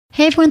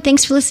Hey everyone,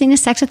 thanks for listening to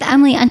Sex with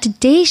Emily. On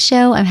today's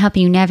show, I'm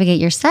helping you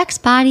navigate your sex,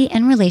 body,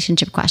 and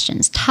relationship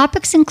questions.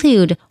 Topics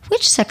include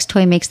which sex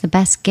toy makes the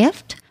best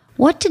gift,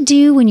 what to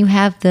do when you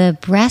have the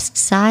breast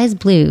size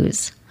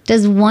blues,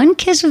 does one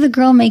kiss with a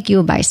girl make you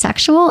a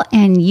bisexual,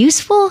 and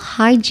useful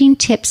hygiene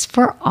tips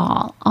for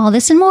all. All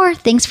this and more.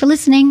 Thanks for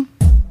listening.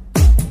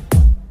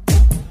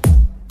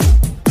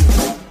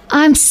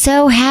 I'm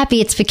so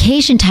happy it's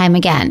vacation time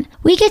again.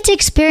 We get to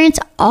experience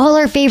all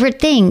our favorite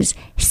things.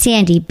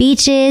 Sandy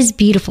beaches,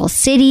 beautiful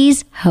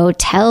cities,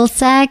 hotel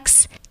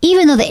sex.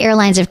 Even though the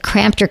airlines have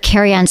cramped your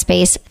carry-on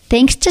space,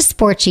 thanks to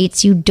Sport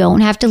Sheets, you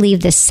don't have to leave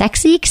the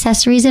sexy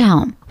accessories at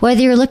home.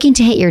 Whether you're looking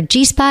to hit your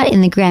G-spot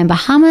in the Grand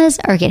Bahamas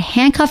or get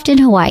handcuffed in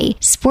Hawaii,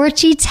 Sport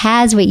Sheets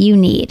has what you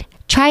need.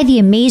 Try the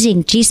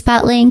amazing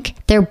G-spot link,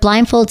 their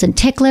blindfolds and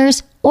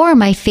ticklers, or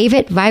my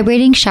favorite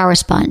vibrating shower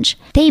sponge.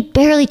 They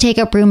barely take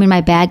up room in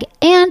my bag,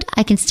 and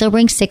I can still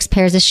bring 6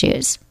 pairs of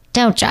shoes.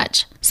 Don't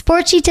judge.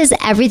 Sport Sheets has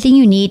everything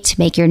you need to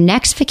make your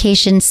next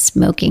vacation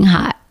smoking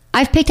hot.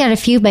 I've picked out a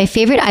few of my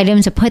favorite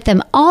items and put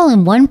them all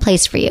in one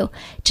place for you.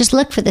 Just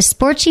look for the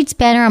Sport Sheets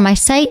banner on my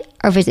site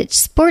or visit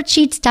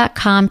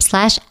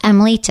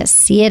sportsheets.com/Emily to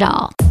see it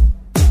all.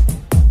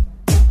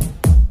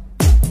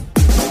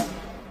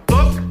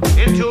 Look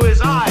into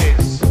his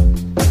eyes.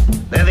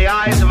 They're the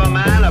eyes of a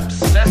man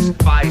obsessed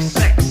by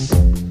sex.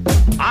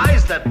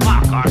 Eyes that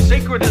mock our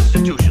sacred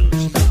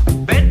institutions.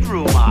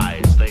 Bedroom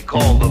eyes, they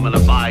call them in a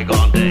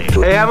bygone day.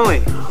 Hey,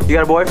 Emily, you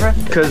got a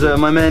boyfriend? Because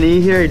my man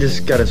E here, he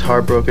just got his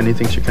heart broken. He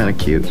thinks you're kind of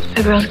cute.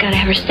 A girl's got to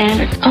have her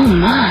standards. Oh,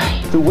 my.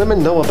 Do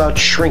women know about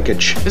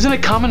shrinkage? Isn't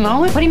it common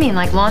knowledge? What do you mean,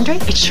 like laundry?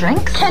 It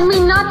shrinks? Can we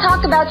not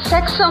talk about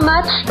sex so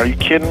much? Are you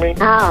kidding me?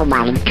 Oh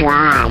my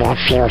God, it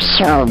feels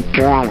so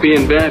good.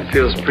 Being bad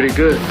feels pretty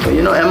good. But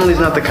you know, Emily's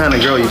not the kind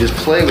of girl you just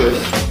play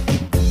with.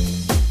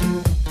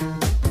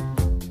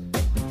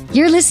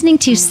 You're listening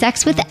to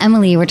Sex with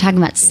Emily. We're talking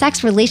about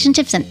sex,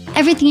 relationships, and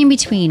everything in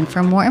between.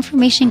 For more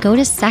information, go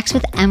to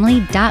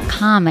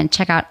sexwithemily.com and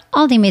check out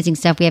all the amazing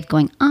stuff we have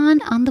going on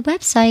the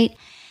website.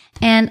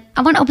 And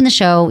I want to open the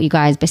show, you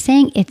guys, by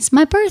saying it's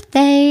my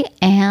birthday,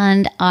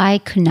 and I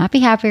could not be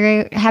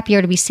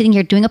happier to be sitting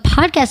here doing a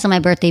podcast on my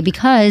birthday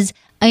because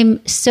I'm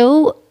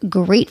so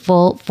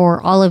grateful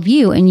for all of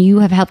you, and you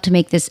have helped to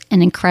make this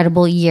an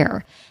incredible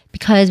year.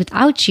 Because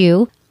without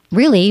you,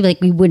 really, like,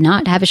 we would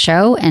not have a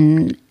show,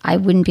 and I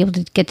wouldn't be able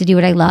to get to do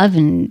what I love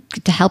and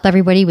get to help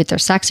everybody with their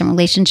sex and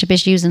relationship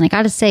issues. And I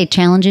got to say,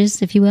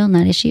 challenges, if you will,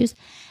 not issues.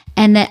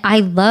 And that I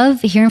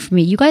love hearing from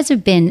you. You guys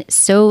have been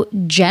so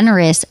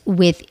generous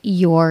with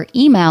your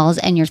emails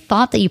and your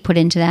thought that you put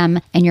into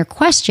them and your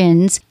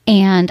questions.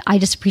 And I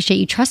just appreciate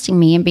you trusting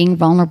me and being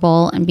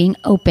vulnerable and being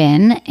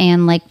open.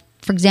 And like,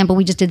 for example,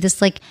 we just did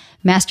this like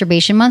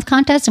masturbation month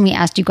contest, and we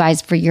asked you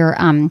guys for your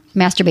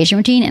masturbation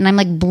routine, and I'm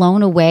like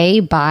blown away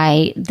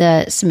by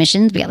the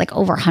submissions. We got like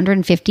over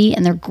 150,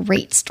 and they're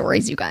great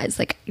stories, you guys.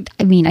 Like,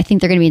 I mean, I think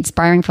they're going to be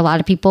inspiring for a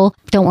lot of people.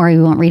 Don't worry,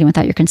 we won't read them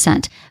without your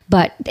consent.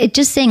 But it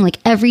just saying, like,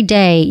 every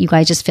day you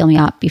guys just fill me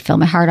up. You fill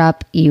my heart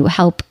up. You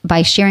help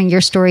by sharing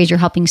your stories. You're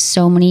helping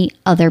so many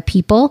other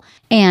people.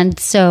 And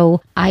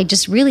so I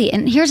just really,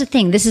 and here's the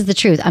thing, this is the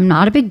truth. I'm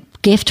not a big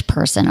gift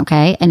person,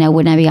 okay? I know,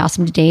 wouldn't that be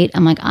awesome to date?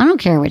 I'm like, I don't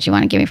care what you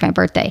want to give me for my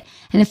birthday.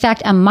 And in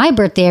fact, on my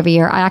birthday every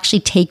year, I actually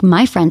take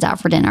my friends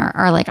out for dinner,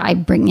 or like I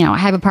bring, I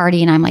have a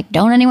party and I'm like,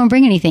 don't anyone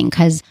bring anything,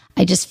 because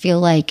I just feel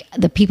like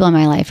the people in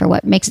my life are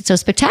what makes it so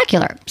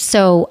spectacular.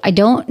 So I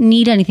don't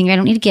need anything. I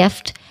don't need a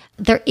gift.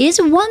 There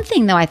is one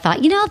thing though, I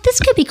thought,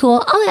 this could be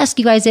cool. I'll ask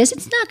you guys this.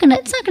 It's not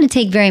gonna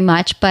take very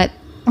much, but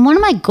one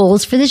of my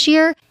goals for this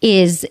year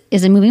is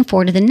moving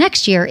forward to the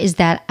next year is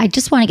that I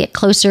just want to get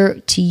closer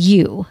to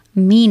you,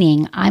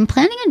 meaning I'm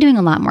planning on doing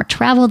a lot more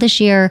travel this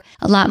year,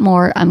 a lot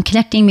more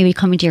connecting, maybe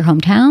coming to your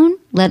hometown.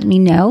 Let me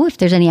know if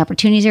there's any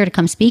opportunities there to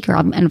come speak,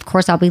 and of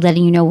course I'll be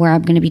letting you know where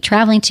I'm going to be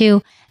traveling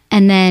to.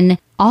 And then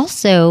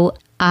also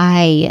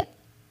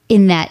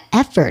in that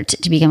effort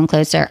to become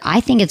closer,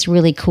 I think it's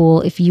really cool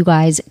if you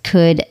guys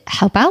could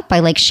help out by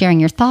like sharing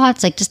your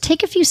thoughts. Like, just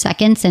take a few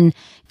seconds and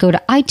go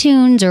to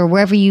iTunes or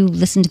wherever you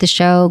listen to the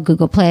show,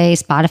 Google Play,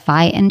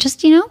 Spotify, and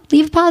just,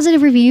 leave a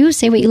positive review,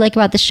 say what you like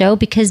about the show,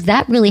 because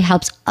that really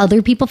helps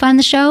other people find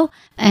the show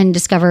and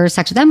discover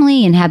Sex with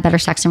Emily and have better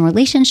sex and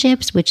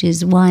relationships, which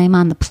is why I'm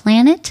on the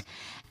planet.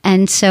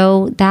 And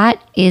so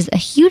that is a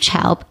huge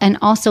help. And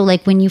also,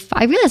 like, I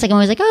realize, like, I'm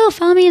always like, oh,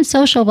 follow me on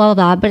social, blah,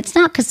 blah, blah. But it's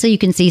not so you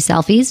can see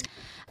selfies,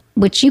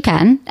 which you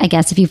can, I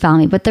guess, if you follow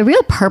me. But the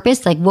real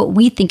purpose, like what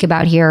we think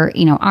about here,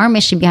 our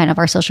mission behind of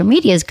our social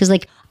media is because,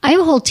 like, I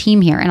have a whole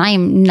team here and I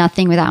am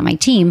nothing without my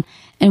team.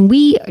 And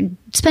we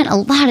spent a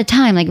lot of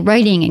time like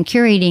writing and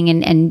curating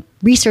and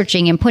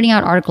researching and putting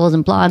out articles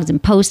and blogs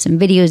and posts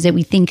and videos that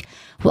we think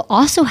will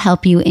also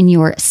help you in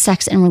your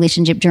sex and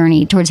relationship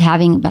journey towards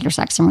having better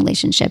sex and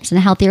relationships and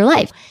a healthier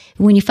life.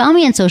 When you follow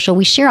me on social,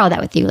 we share all that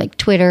with you, like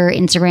Twitter,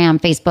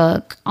 Instagram,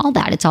 Facebook, all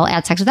that. It's all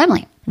at Sex with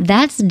Emily.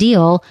 That's the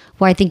deal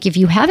where I think if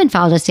you haven't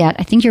followed us yet,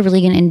 I think you're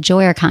really going to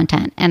enjoy our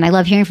content. And I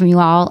love hearing from you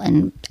all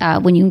and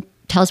when you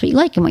tell us what you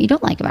like and what you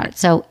don't like about it.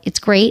 So it's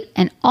great.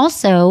 And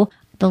also,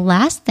 the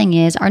last thing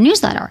is our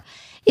newsletter.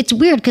 It's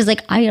weird because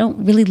like I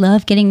don't really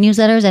love getting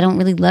newsletters. I don't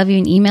really love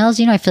even emails.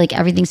 I feel like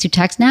everything's through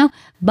text now.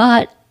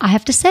 But I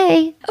have to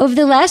say, over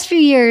the last few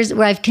years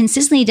where I've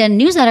consistently done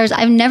newsletters,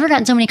 I've never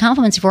gotten so many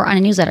compliments before on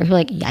a newsletter. People are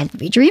like, yeah, I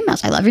read your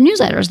emails. I love your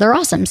newsletters. They're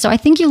awesome. So I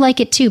think you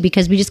like it too,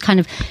 because we just kind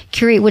of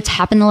curate what's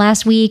happened the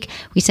last week.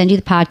 We send you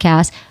the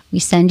podcast. We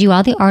send you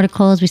all the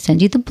articles. We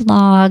send you the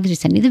blogs. We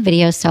send you the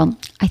videos. So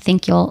I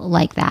think you'll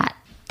like that.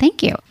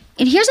 Thank you.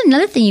 And here's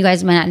another thing you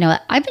guys might not know.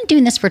 I've been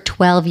doing this for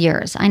 12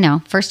 years. I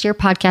know. First year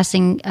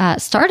podcasting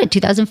started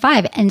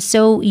 2005. And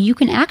so you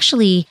can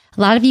actually,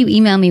 a lot of you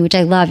email me, which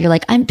I love. You're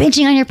like, I'm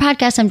binging on your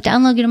podcast. I'm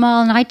downloading them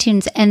all on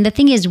iTunes. And the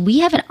thing is, we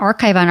have an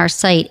archive on our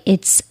site.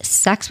 It's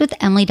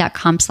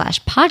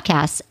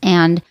sexwithemily.com/podcasts.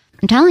 And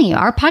I'm telling you,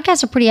 our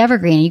podcasts are pretty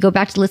evergreen. You go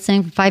back to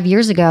listening from 5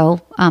 years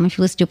ago. If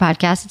you listen to a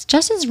podcast, it's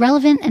just as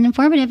relevant and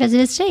informative as it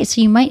is today. So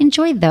you might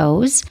enjoy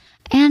those.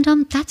 And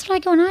that's what I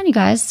got going on, you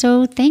guys.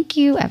 So thank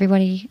you,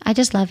 everybody. I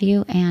just love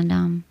you.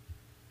 And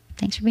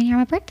thanks for being here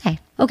on my birthday.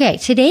 Okay,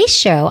 today's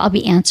show, I'll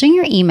be answering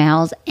your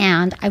emails.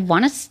 And I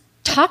want to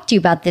talk to you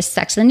about this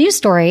Sex in the News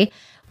story,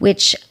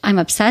 which I'm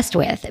obsessed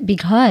with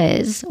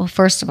because, well,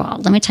 first of all,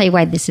 let me tell you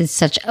why this is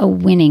such a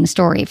winning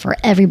story for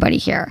everybody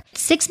here.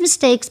 6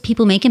 mistakes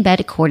people make in bed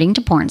according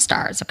to porn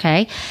stars,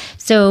 okay?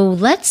 So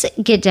let's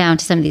get down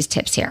to some of these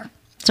tips here.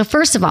 So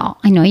first of all,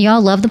 I know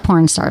y'all love the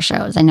porn star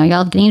shows. I know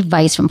y'all getting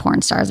advice from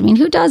porn stars. I mean,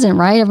 who doesn't,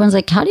 right? Everyone's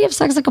like, how do you have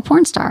sex like a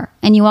porn star?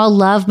 And you all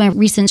love my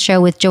recent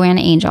show with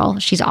Joanna Angel.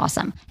 She's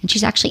awesome. And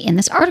she's actually in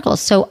this article.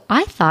 So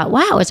I thought,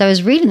 wow, as I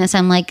was reading this,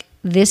 I'm like,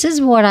 this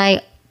is what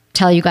I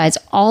tell you guys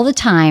all the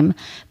time.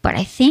 But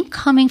I think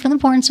coming from the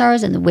porn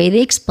stars and the way they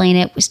explain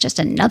it was just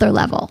another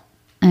level.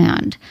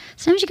 And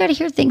sometimes you got to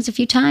hear things a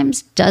few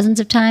times,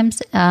 dozens of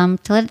times, to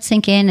let it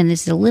sink in. And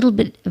this is a little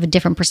bit of a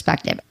different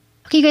perspective.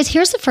 Okay, you guys,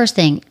 here's the first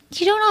thing.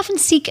 You don't often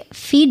seek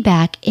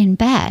feedback in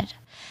bed.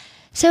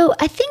 So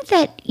I think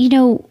that,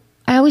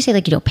 I always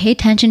say, pay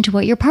attention to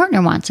what your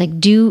partner wants. Like,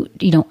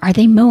 are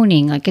they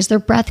moaning? Like, is their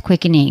breath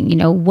quickening?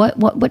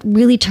 What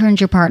really turns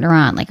your partner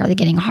on? Like, are they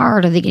getting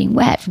hard? Are they getting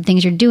wet from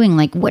things you're doing?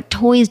 Like, what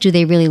toys do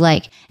they really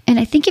like? And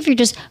I think if you're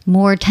just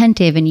more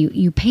attentive and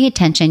you pay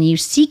attention, you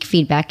seek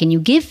feedback and you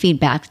give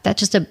feedback, that's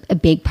just a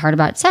big part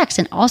about sex.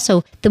 And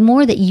also, the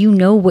more that you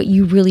know what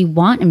you really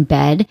want in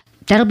bed,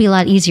 that'll be a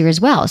lot easier as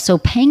well. So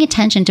paying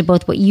attention to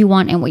both what you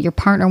want and what your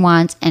partner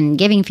wants and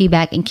giving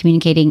feedback and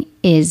communicating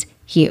is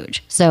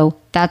huge. So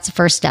that's the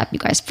first step, you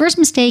guys. First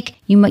mistake,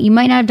 you might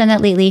not have done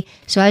that lately.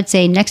 So I'd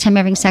say next time you're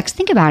having sex,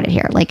 think about it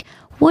here. Like,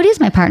 what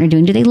is my partner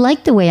doing? Do they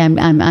like the way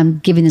I'm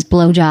giving this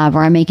blowjob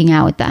or I'm making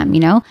out with them?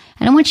 I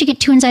don't want you to get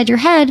too inside your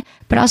head,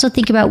 but also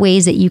think about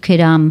ways that you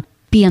could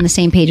be on the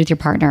same page with your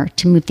partner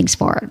to move things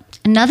forward.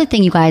 Another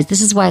thing, you guys,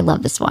 this is why I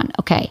love this one.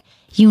 Okay.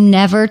 You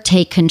never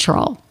take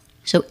control.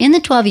 So in the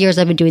 12 years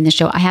I've been doing the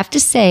show, I have to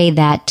say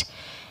that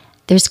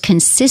there's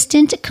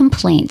consistent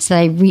complaints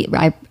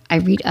that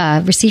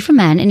I receive from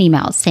men in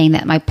emails saying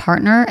that my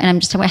partner, and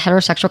I'm just talking about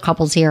heterosexual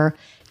couples here,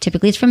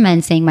 typically it's from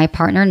men saying my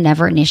partner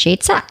never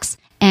initiates sex.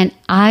 And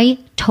I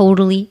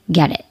totally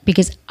get it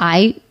because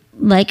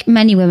like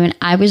many women,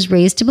 I was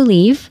raised to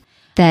believe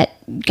that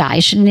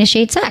guys should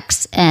initiate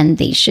sex and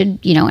they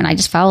should, and I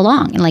just follow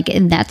along.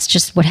 And that's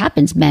just what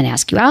happens. Men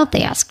ask you out.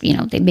 They ask,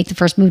 they make the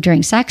first move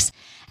during sex.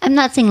 I'm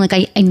not saying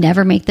I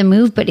never make the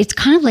move, but it's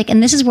kind of like,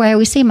 and this is where I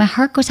always say my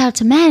heart goes out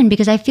to men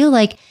because I feel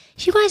like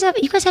you guys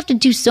have to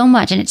do so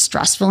much and it's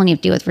stressful and you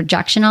have to deal with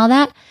rejection, all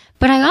that.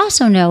 But I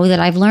also know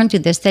that I've learned through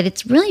this that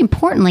it's really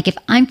important. Like if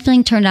I'm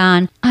feeling turned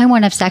on, I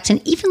want to have sex.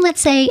 And even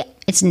let's say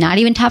it's not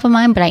even top of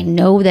mind, but I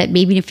know that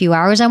maybe in a few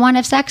hours I want to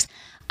have sex.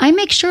 I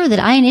make sure that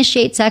I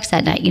initiate sex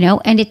that night,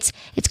 and it's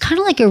kind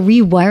of like a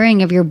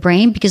rewiring of your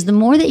brain because the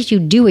more that you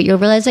do it, you'll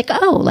realize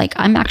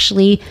I'm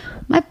actually,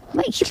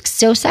 he looks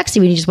so sexy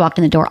when you just walked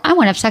in the door. I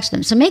want to have sex with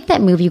him. So make that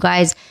move, you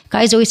guys.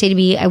 Guys always say to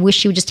me, I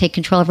wish you would just take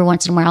control every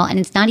once in a while. And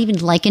it's not even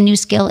like a new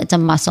skill. It's a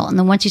muscle. And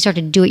then once you start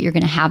to do it, you're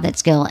going to have that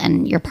skill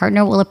and your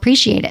partner will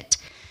appreciate it.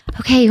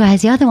 Okay, you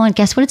guys, the other one,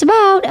 guess what it's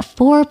about?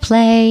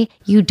 Foreplay.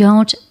 You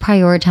don't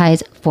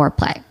prioritize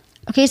foreplay.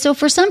 Okay, so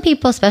for some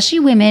people, especially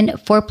women,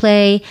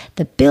 foreplay,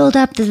 the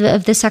buildup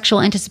of the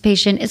sexual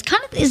anticipation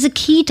is a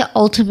key to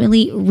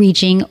ultimately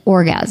reaching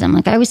orgasm.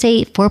 Like I always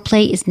say,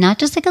 foreplay is not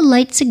just like a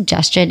light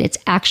suggestion; it's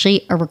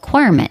actually a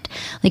requirement.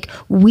 Like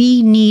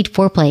we need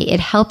foreplay; it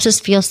helps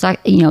us feel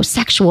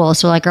sexual.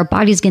 So like our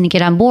body's going to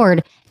get on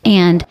board,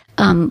 and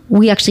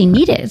we actually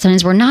need it.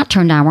 Sometimes we're not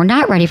turned on, we're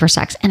not ready for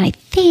sex, and I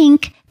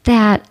think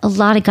that a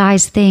lot of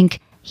guys think,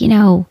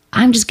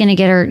 I'm just going to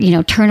get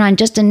her, turn on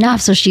just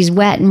enough so she's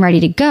wet and ready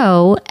to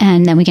go,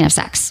 and then we can have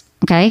sex.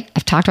 Okay?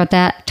 I've talked about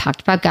that. I've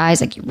talked about guys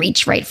like you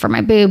reach right for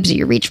my boobs or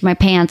you reach for my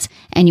pants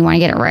and you want to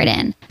get it right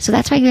in. So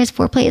that's why, you guys,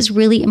 foreplay is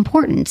really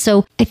important.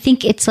 So I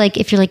think it's like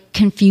if you're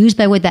confused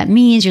by what that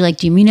means, you're like,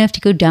 do you mean I have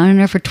to go down on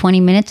her for 20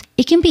 minutes?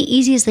 It can be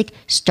easy as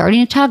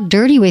starting to talk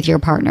dirty with your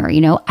partner.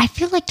 I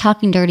feel like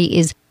talking dirty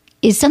is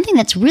is something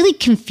that's really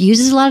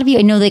confuses a lot of you.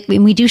 I know that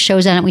when we do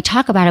shows on it, we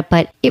talk about it,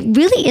 but it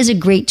really is a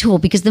great tool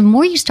because the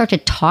more you start to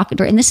talk,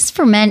 and this is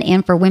for men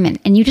and for women,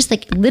 and you just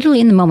like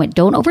literally in the moment,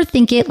 don't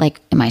overthink it.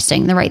 Like, am I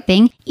saying the right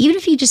thing? Even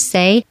if you just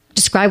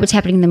describe what's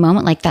happening in the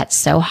moment, like that's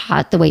so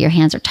hot the way your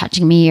hands are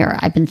touching me, or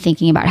I've been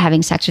thinking about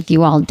having sex with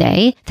you all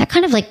day. That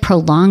kind of like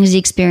prolongs the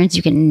experience.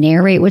 You can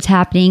narrate what's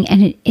happening,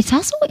 and it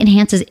also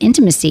enhances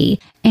intimacy,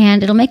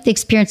 and it'll make the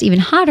experience even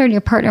hotter, and your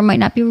partner might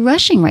not be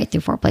rushing right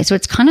through foreplay. So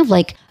it's kind of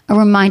like a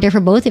reminder for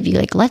both of you,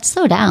 like, let's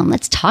slow down,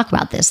 let's talk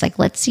about this, like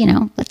let's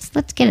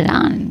get it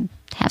on and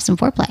have some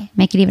foreplay,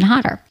 make it even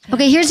hotter.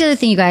 Okay, here's the other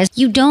thing, you guys.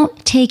 You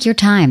don't take your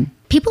time.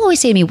 People always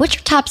say to me, what's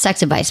your top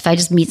sex advice? If I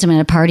just meet someone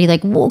at a party,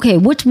 like, okay,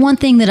 what's one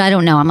thing that I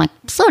don't know? I'm like,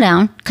 slow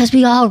down, because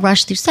we all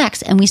rush through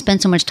sex and we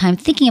spend so much time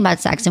thinking about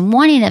sex and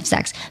wanting to have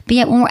sex. But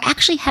yet when we're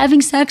actually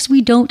having sex,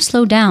 we don't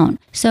slow down.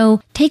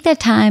 So take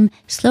that time,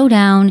 slow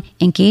down,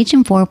 engage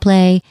in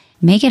foreplay,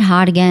 make it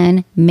hot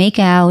again, make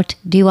out,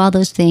 do all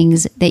those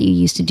things that you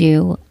used to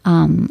do.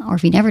 Or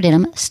if you never did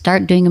them,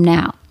 start doing them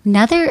now.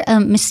 Another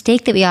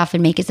mistake that we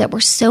often make is that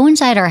we're so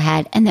inside our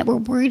head and that we're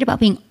worried about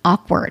being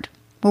awkward.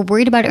 We're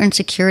worried about our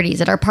insecurities,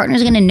 that our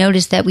partner's going to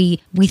notice that we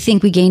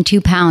think we gained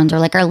 2 pounds, or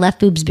like our left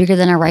boob's bigger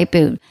than our right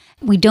boob.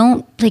 We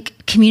don't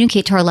like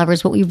communicate to our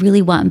lovers what we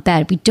really want in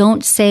bed. We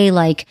don't say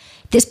like,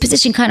 this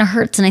position kind of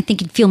hurts and I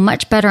think you'd feel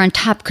much better on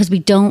top, because we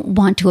don't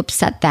want to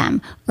upset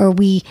them. Or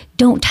we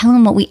don't tell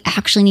them what we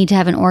actually need to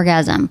have an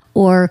orgasm.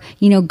 Or,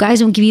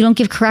 guys you don't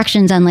give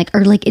corrections on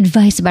or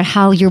advice about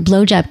how your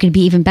blowjob could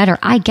be even better.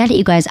 I get it,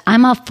 you guys.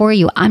 I'm all for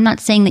you. I'm not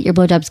saying that your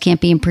blowjobs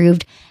can't be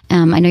improved.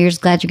 I know you're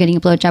just glad you're getting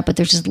a blowjob, but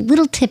there's just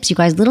little tips, you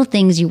guys, little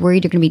things you're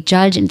worried you're going to be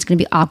judged and it's going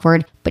to be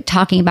awkward, but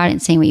talking about it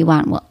and saying what you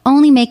want will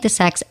only make the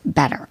sex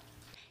better.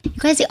 You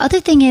guys, the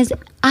other thing is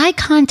eye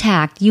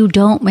contact. You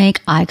don't make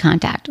eye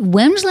contact.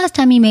 When was the last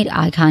time you made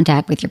eye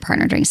contact with your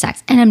partner during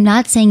sex? And I'm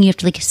not saying you have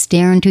to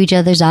stare into each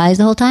other's eyes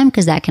the whole time,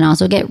 because that can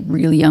also get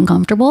really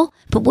uncomfortable.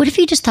 But what if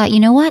you just thought, you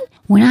know what?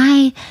 When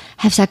I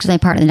have sex with my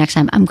partner the next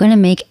time, I'm going to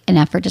make an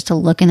effort just to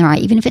look in their eye,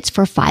 even if it's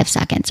for 5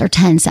 seconds or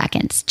 10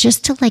 seconds,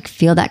 just to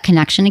feel that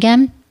connection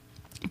again.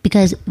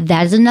 Because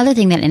that is another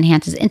thing that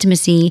enhances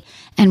intimacy,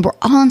 and we're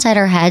all inside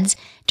our heads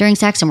during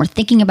sex and we're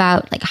thinking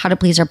about how to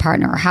please our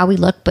partner or how we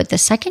look. But the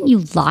second you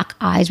lock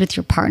eyes with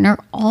your partner,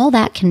 all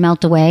that can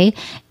melt away,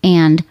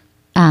 and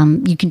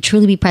you can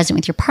truly be present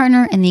with your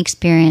partner and the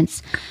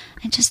experience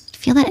and just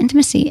feel that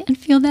intimacy and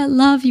feel that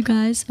love, you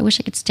guys. I wish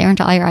I could stare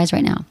into all your eyes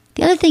right now.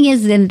 The other thing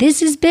is, then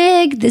this is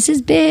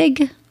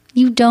big.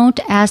 You don't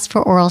ask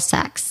for oral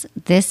sex.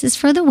 This is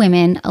for the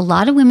women. A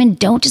lot of women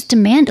don't just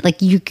demand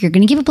it. You're going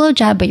to give a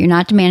blowjob, but you're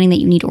not demanding that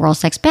you need oral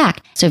sex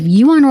back. So if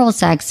you want oral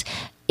sex,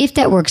 if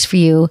that works for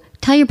you,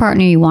 tell your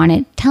partner you want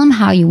it. Tell them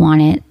how you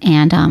want it,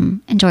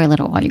 and enjoy a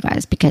little while, you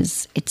guys,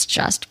 because it's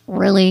just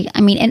really,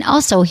 and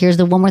also here's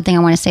the one more thing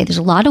I want to say. There's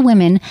a lot of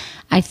women,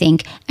 I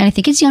think, and I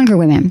think it's younger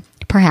women,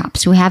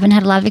 perhaps, who haven't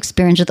had a lot of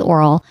experience with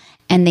oral,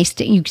 and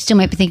you still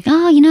might be thinking,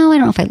 I don't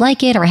know if I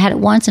like it, or I had it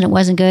once and it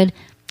wasn't good.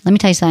 Let me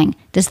tell you something.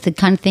 This is the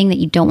kind of thing that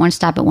you don't want to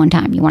stop at one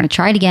time. You want to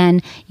try it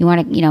again. You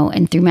want to,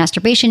 and through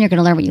masturbation, you're going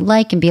to learn what you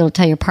like and be able to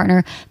tell your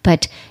partner.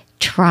 But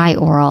try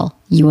oral.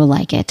 You will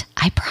like it.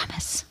 I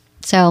promise.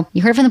 So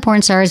you heard it from the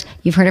porn stars.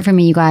 You've heard it from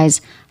me, you guys.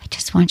 I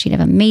just want you to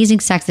have amazing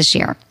sex this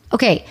year.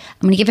 Okay,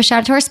 I'm going to give a shout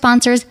out to our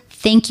sponsors.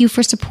 Thank you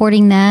for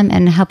supporting them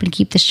and helping to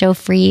keep the show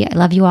free. I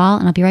love you all,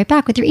 and I'll be right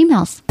back with your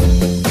emails.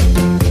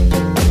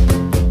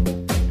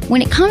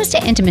 When it comes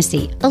to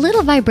intimacy, a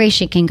little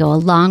vibration can go a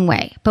long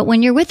way. But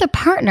when you're with a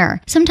partner,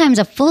 sometimes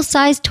a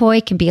full-size toy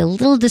can be a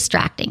little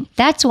distracting.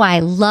 That's why I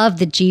love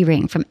the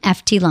G-Ring from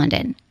FT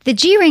London. The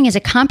G-Ring is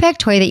a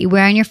compact toy that you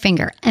wear on your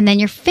finger, and then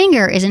your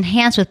finger is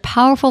enhanced with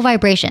powerful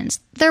vibrations.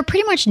 There are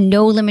pretty much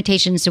no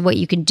limitations to what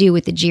you can do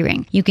with the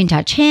G-Ring. You can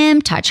touch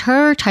him, touch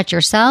her, touch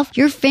yourself.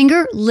 Your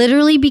finger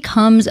literally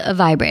becomes a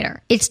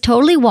vibrator. It's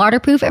totally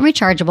waterproof and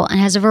rechargeable and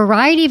has a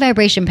variety of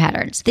vibration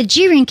patterns. The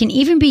G-Ring can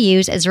even be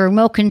used as a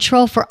remote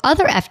control for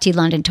other FT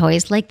London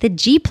toys like the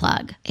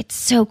G-Plug. It's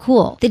so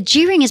cool. The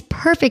G-Ring is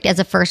perfect as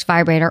a first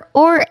vibrator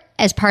or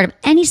as part of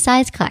any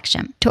size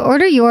collection. To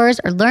order yours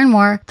or learn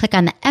more, click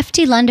on the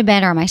FT London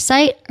banner on my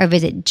site or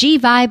visit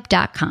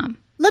gvibe.com.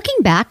 Looking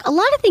back, a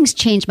lot of things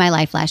changed my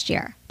life last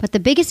year, but the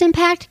biggest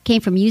impact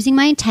came from using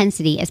my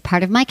intensity as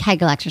part of my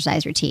Kegel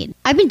exercise routine.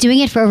 I've been doing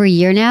it for over a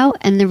year now,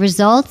 and the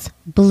results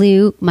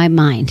blew my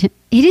mind.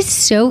 It is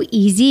so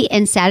easy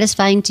and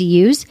satisfying to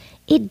use.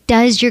 It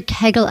does your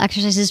Kegel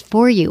exercises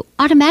for you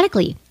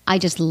automatically. I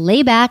just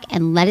lay back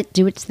and let it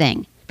do its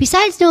thing.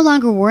 Besides no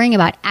longer worrying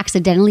about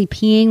accidentally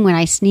peeing when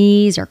I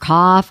sneeze or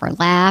cough or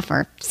laugh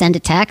or send a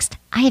text,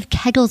 I have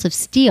Kegels of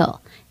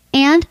steel.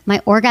 And my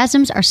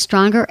orgasms are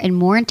stronger and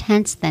more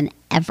intense than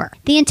ever.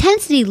 The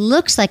intensity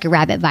looks like a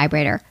rabbit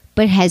vibrator,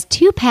 but it has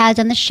 2 pads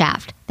on the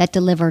shaft that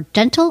deliver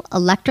gentle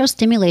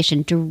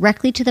electrostimulation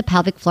directly to the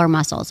pelvic floor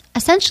muscles,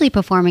 essentially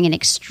performing an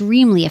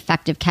extremely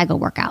effective Kegel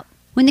workout.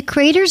 When the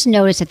creators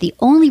noticed that the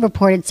only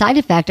reported side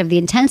effect of the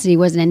intensity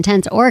was an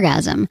intense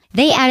orgasm,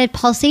 they added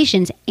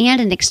pulsations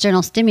and an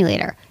external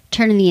stimulator,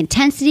 turning the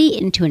intensity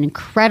into an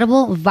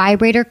incredible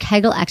vibrator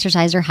Kegel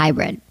exerciser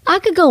hybrid. I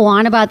could go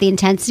on about the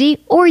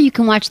intensity, or you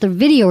can watch the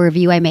video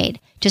review I made.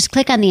 Just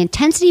click on the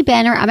intensity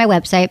banner on my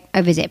website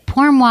or visit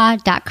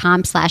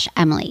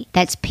pourmoi.com/Emily.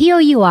 That's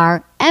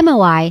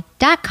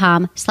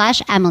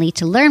POURMOI.com/Emily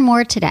to learn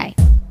more today.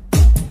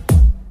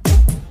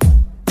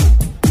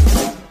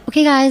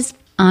 Okay, guys,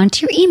 on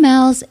to your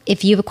emails.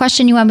 If you have a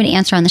question you want me to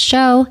answer on the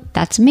show,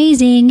 that's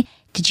amazing.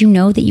 Did you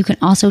know that you can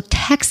also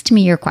text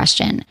me your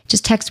question?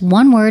 Just text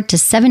one word to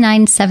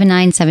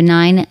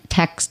 797979.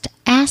 Text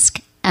Ask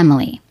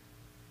Emily.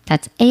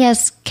 That's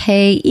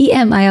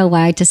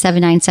ASKEMILY to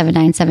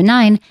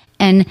 797979.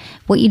 And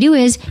what you do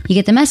is you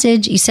get the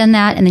message, you send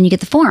that, and then you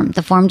get the form.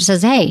 The form just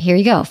says, hey, here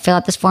you go. Fill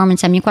out this form and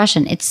send me a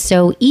question. It's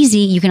so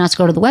easy. You can also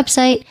go to the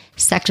website,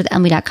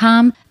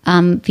 sexwithemily.com.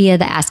 Via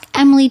the Ask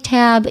Emily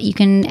tab, you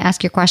can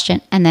ask your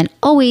question, and then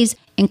always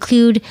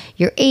include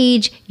your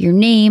age, your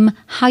name,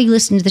 how you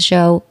listen to the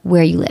show,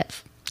 where you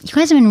live. You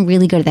guys have been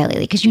really good at that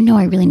lately because you know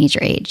I really need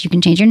your age. You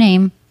can change your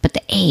name, but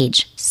the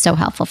age, so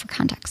helpful for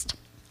context.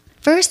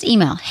 First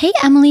email. Hey,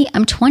 Emily,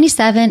 I'm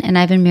 27 and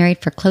I've been married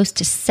for close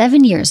to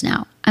 7 years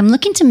now. I'm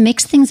looking to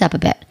mix things up a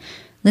bit.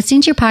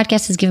 Listening to your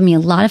podcast has given me a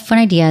lot of fun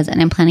ideas and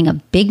I'm planning a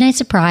big night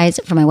surprise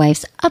for my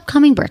wife's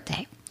upcoming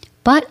birthday.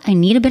 But I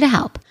need a bit of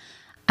help.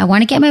 I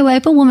want to get my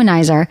wife a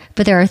womanizer,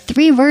 but there are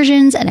 3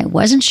 versions and I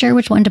wasn't sure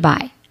which one to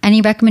buy.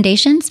 Any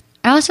recommendations?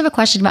 I also have a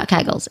question about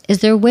Kegels. Is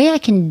there a way I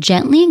can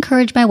gently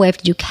encourage my wife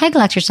to do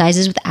Kegel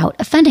exercises without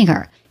offending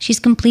her? She's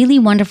completely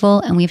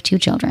wonderful and we have 2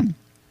 children.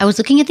 I was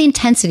looking at the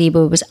intensity,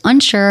 but was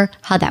unsure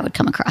how that would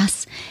come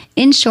across.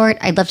 In short,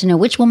 I'd love to know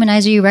which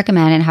womanizer you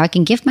recommend and how I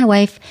can gift my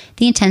wife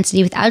the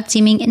intensity without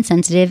seeming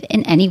insensitive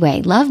in any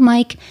way. Love,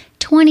 Mike,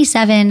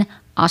 27,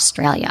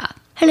 Australia.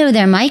 Hello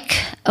there,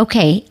 Mike.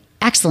 Okay,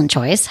 excellent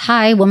choice.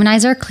 Hi,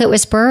 womanizer, clit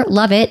whisperer,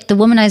 love it. The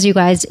womanizer, you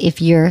guys,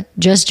 if you're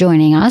just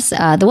joining us,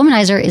 the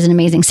womanizer is an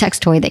amazing sex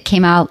toy that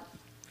came out,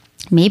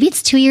 maybe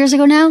it's 2 years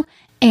ago now,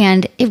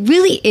 and it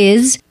really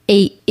is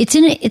it's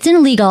in a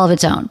league all of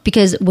its own,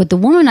 because what the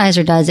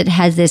womanizer does, it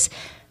has this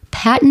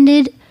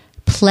patented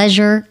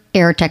pleasure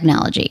air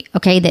technology,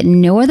 okay, that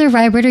no other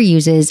vibrator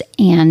uses,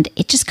 and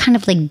it just kind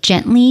of like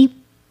gently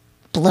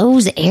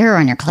blows air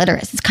on your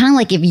clitoris. It's kind of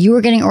like if you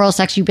were getting oral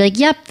sex, you'd be like,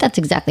 yep, that's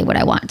exactly what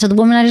I want. So the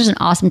womanizer is an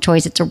awesome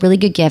choice. It's a really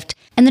good gift.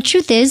 And the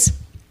truth is,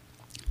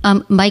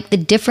 Mike, the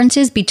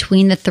differences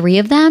between the 3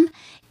 of them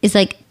is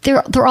like,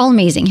 they're all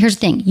amazing. Here's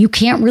the thing. You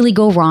can't really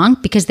go wrong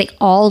because they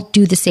all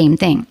do the same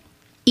thing.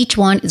 Each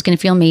one is going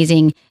to feel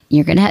amazing.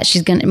 Might have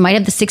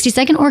the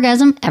 60-second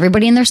orgasm.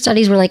 Everybody in their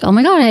studies were like, oh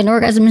my God, I had an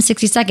orgasm in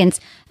 60 seconds.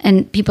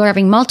 And people are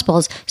having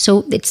multiples.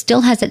 So it still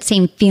has that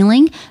same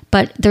feeling,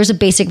 but there's a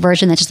basic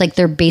version that's just like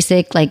their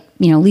basic,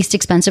 least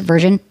expensive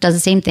version, does the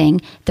same thing.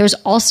 There's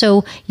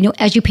also,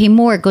 as you pay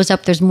more, it goes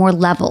up. There's more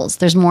levels,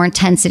 there's more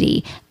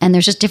intensity, and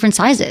there's just different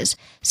sizes.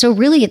 So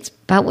really it's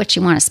about what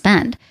you want to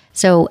spend.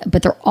 So,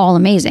 but they're all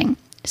amazing.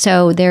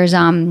 So there's,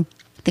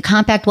 the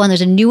compact one,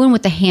 there's a new one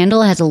with the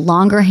handle. It has a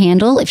longer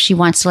handle if she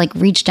wants to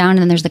reach down, and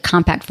then there's the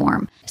compact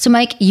form. So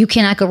Mike, you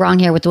cannot go wrong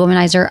here with the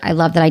womanizer. I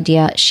love that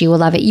idea. She will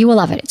love it. You will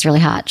love it. It's really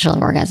hot. She'll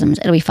have orgasms.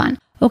 It'll be fun.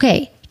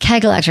 Okay,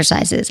 Kegel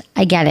exercises.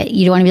 I get it.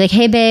 You don't want to be like,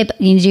 hey babe,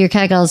 you need to do your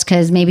Kegels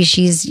because maybe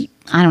she's,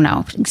 I don't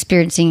know,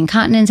 experiencing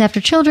incontinence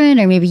after children,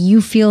 or maybe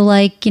you feel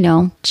like,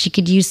 she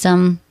could use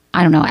some,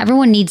 I don't know.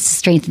 Everyone needs to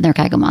strengthen their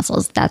Kegel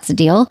muscles. That's the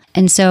deal.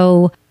 And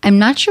so I'm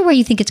not sure why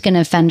you think it's going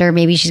to offend her.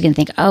 Maybe she's going to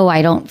think, oh,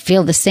 I don't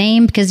feel the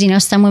same, because,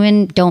 some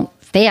women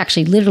they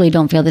actually literally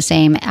don't feel the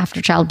same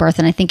after childbirth.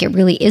 And I think it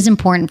really is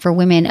important for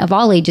women of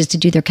all ages to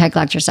do their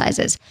Kegel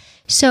exercises.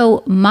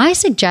 So my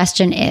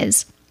suggestion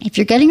is, if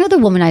you're getting her the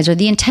womanizer,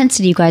 the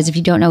intensity, you guys, if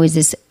you don't know, is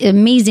this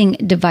amazing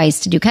device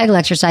to do Kegel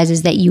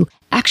exercises that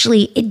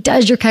it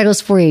does your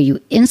Kegels for you.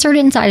 You insert it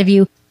inside of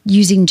you.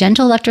 Using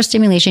gentle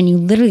electrostimulation, you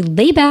literally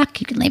lay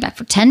back. You can lay back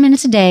for 10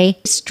 minutes a day.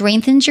 It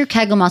strengthens your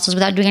Kegel muscles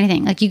without doing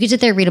anything. Like you could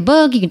sit there, read a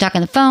book, you can talk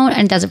on the phone,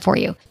 and it does it for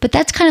you. But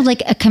that's kind of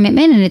like a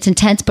commitment, and it's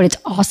intense, but it's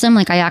awesome.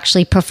 Like I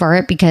actually prefer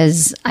it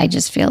because I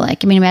just feel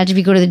like, imagine if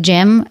you go to the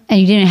gym and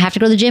you didn't have to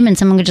go to the gym and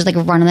someone could just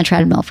run on the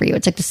treadmill for you.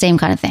 It's like the same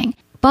kind of thing.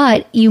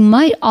 But you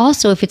might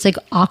also, if it's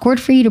awkward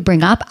for you to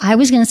bring up, I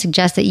was going to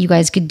suggest that you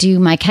guys could do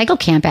my Kegel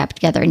Camp app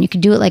together, and you could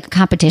do it like a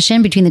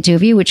competition between the 2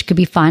 of you, which could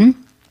be fun.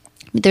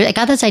 I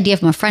got this idea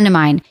from a friend of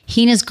mine.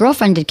 He and his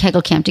girlfriend did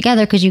Kegel Camp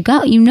together because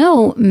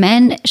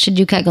men should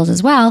do Kegels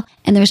as well.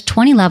 And there's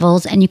 20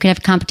 levels and you can have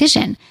a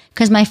competition.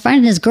 Because my friend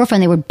and his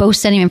girlfriend, they were both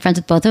sending me friends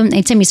with both of them.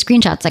 They'd send me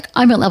screenshots like,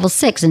 I'm at level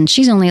 6 and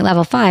she's only at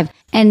level 5.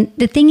 And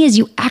the thing is,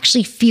 you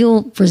actually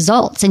feel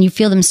results and you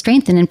feel them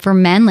strengthen. And for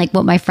men, like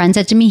what my friend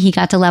said to me, he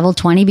got to level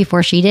 20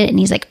 before she did. And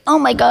he's like, oh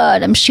my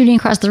God, I'm shooting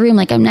across the room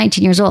like I'm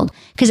 19 years old.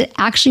 Because it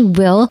actually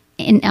will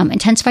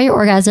intensify your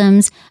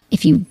orgasms.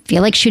 If you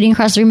feel like shooting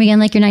across the room again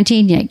like you're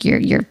 19,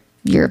 you're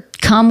your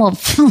cum will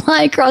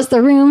fly across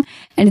the room,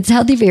 and it's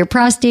healthy for your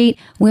prostate.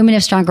 Women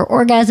have stronger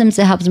orgasms.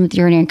 It helps them with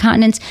urinary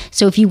incontinence.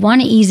 So if you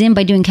want to ease in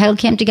by doing kettle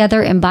camp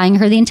together and buying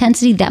her the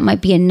intensity, that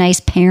might be a nice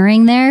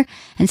pairing there,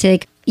 and say,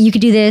 like, you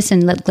could do this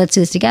and let's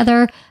do this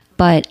together.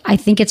 But I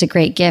think it's a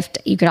great gift.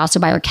 You could also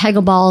buy her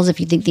Kegel balls if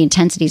you think the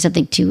intensity is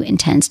something too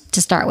intense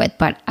to start with.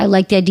 But I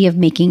like the idea of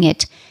making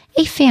it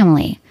a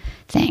family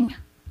thing.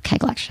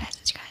 Kegel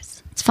exercises, you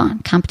guys. It's fun.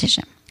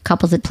 Competition.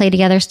 Couples that play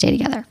together, stay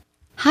together.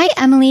 Hi,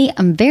 Emily.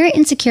 I'm very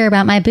insecure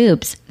about my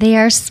boobs. They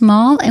are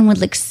small and would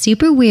look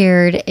super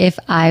weird if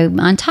I'm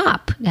on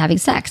top having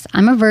sex.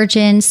 I'm a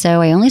virgin,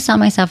 so I only saw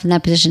myself in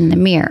that position in the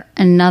mirror.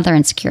 Another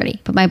insecurity.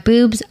 But my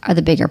boobs are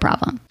the bigger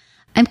problem.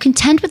 I'm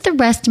content with the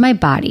rest of my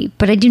body,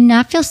 but I do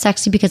not feel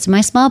sexy because of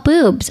my small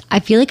boobs. I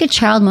feel like a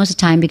child most of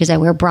the time because I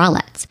wear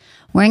bralettes.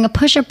 Wearing a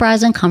push-up bra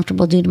is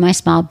uncomfortable due to my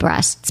small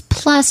breasts.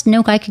 Plus,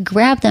 no guy could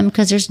grab them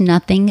because there's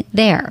nothing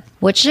there.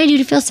 What should I do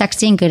to feel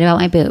sexy and good about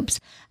my boobs?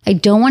 I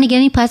don't want to get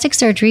any plastic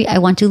surgery. I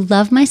want to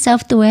love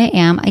myself the way I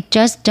am. I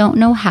just don't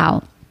know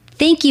how.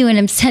 Thank you, and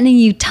I'm sending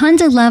you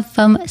tons of love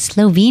from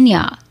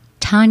Slovenia.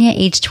 Tanya,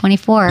 age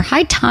 24.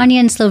 Hi, Tanya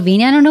in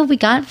Slovenia. I don't know if we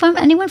got from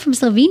anyone from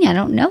Slovenia. I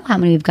don't know how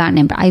many we've gotten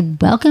in, but I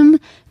welcome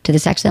to the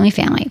Sex Family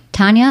family.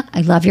 Tanya,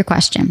 I love your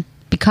question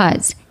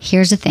because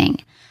here's the thing.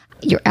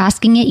 You're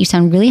asking it. You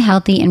sound really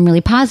healthy and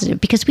really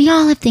positive because we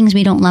all have things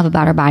we don't love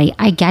about our body.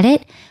 I get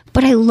it,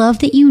 but I love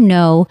that you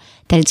know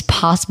that it's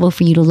possible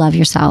for you to love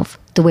yourself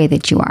the way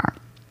that you are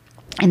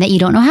and that you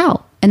don't know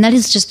how. And that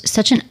is just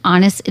such an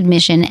honest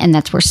admission. And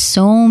that's where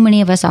so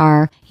many of us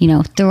are,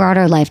 throughout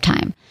our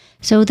lifetime.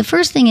 So the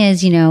first thing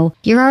is, you're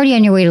already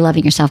on your way to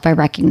loving yourself by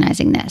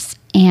recognizing this.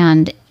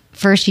 And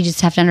first, you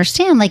just have to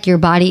understand, like, your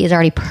body is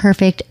already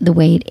perfect the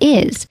way it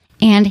is.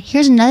 And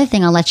here's another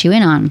thing I'll let you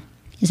in on,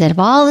 is that of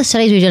all the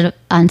studies we did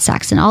on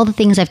sex and all the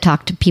things I've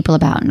talked to people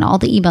about and all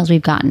the emails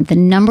we've gotten, the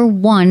number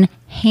one,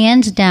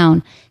 hands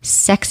down,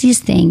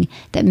 sexiest thing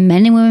that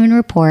men and women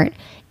report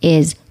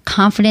is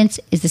confidence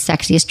is the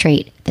sexiest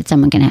trait that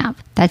someone can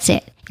have. That's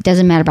it. It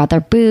doesn't matter about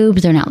their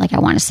boobs. They're not like, I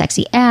want a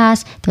sexy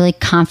ass. They're like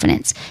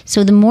confidence.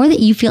 So the more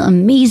that you feel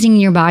amazing in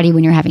your body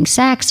when you're having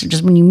sex or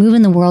just when you move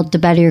in the world, the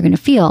better you're going to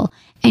feel.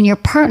 And your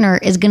partner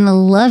is going to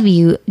love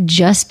you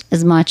just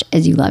as much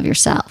as you love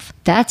yourself.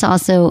 That's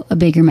also a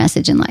bigger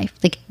message in life.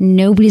 Like,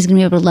 nobody's going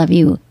to be able to love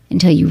you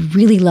until you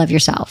really love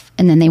yourself.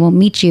 And then they will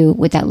meet you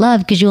with that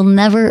love because you'll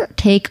never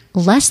take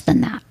less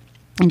than that.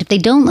 And if they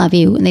don't love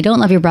you and they don't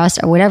love your breasts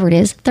or whatever it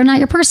is, they're not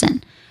your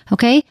person.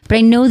 Okay? But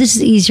I know this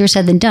is easier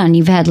said than done.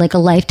 You've had like a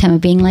lifetime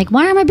of being like,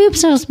 why are my boobs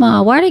so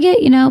small? Why did I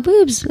get,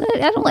 boobs?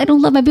 I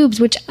don't love my boobs,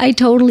 which I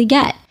totally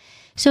get.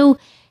 So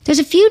there's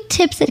a few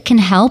tips that can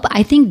help.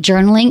 I think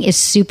journaling is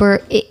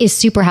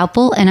super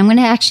helpful. And I'm going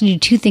to actually do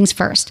two things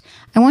first.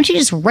 I want you to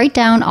just write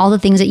down all the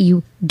things that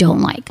you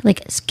don't like.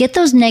 Like, get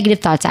those negative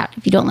thoughts out.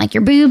 If you don't like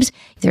your boobs,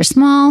 if they're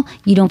small,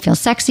 you don't feel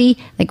sexy,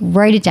 like,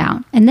 write it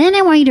down. And then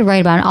I want you to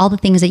write about all the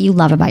things that you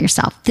love about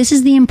yourself. This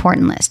is the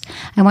important list.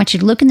 I want you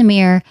to look in the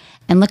mirror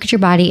and look at your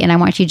body, and I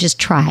want you to just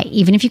try.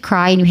 Even if you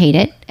cry and you hate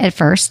it at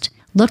first,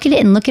 look at it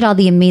and look at all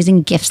the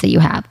amazing gifts that you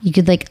have. You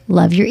could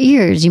love your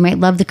ears. You might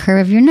love the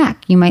curve of your neck.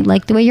 You might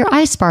like the way your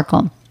eyes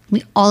sparkle.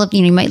 We all have,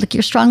 you might like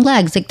your strong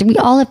legs. We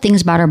all have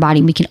things about our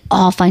body. We can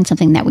all find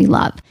something that we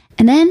love.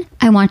 And then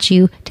I want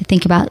you to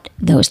think about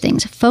those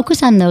things.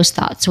 Focus on those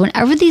thoughts. So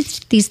whenever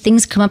these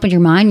things come up in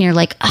your mind, and you're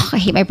like, oh, I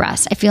hate my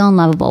breasts, I feel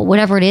unlovable,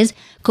 whatever it is,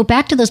 go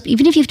back to those.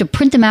 Even if you have to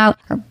print them out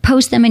or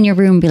post them in your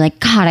room, be like,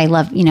 God, I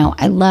love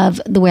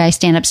the way I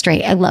stand up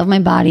straight. I love my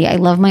body. I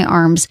love my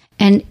arms.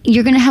 And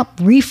you're going to help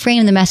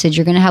reframe the message.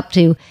 You're going to help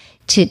to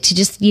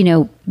just,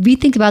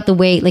 rethink about the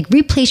way,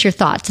 replace your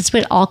thoughts. That's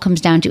what it all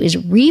comes down to,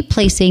 is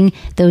replacing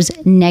those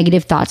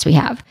negative thoughts we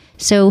have.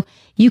 So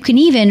you can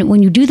even,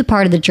 when you do the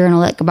part of the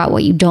journal about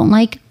what you don't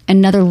like,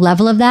 another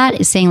level of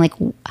that is saying,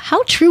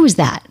 how true is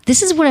that?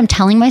 This is what I'm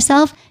telling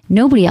myself.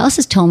 Nobody else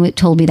has told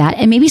me that.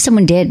 And maybe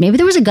someone did. Maybe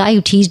there was a guy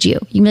who teased you.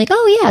 You'd be like,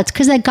 oh yeah, it's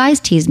because that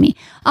guy's teased me.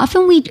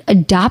 Often we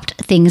adopt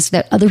things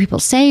that other people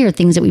say or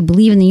things that we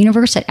believe in the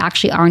universe that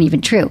actually aren't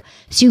even true.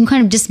 So you can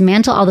kind of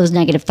dismantle all those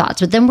negative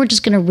thoughts. But then we're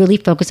just going to really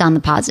focus on the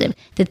positive,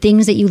 the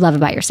things that you love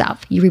about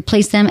yourself. You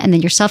replace them, and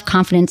then your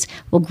self-confidence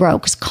will grow,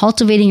 because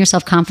cultivating your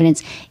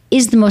self-confidence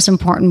is the most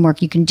important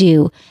work you can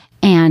do.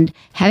 And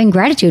having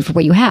gratitude for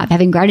what you have,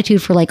 having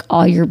gratitude for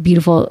all your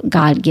beautiful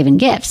God-given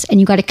gifts. And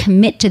you got to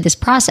commit to this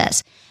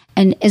process.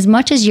 And as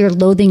much as you're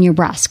loathing your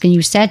breasts, and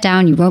you sat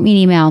down, you wrote me an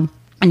email,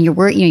 and you're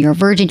a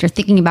virgin, you're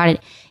thinking about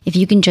it, if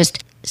you can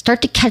just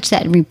start to catch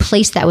that and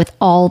replace that with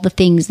all the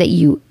things that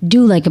you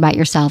do like about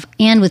yourself,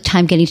 and with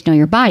time getting to know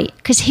your body.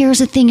 Because here's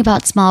the thing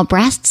about small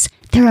breasts.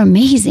 They're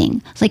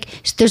amazing.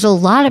 There's a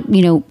lot of,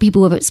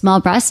 people who have small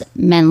breasts.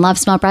 Men love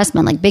small breasts.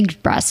 Men like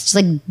big breasts. It's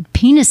like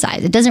penis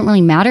size. It doesn't really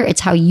matter.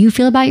 It's how you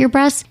feel about your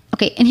breasts.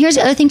 Okay, and here's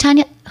the other thing,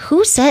 Tanya.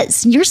 Who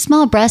says your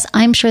small breasts?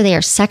 I'm sure they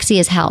are sexy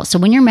as hell. So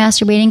when you're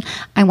masturbating,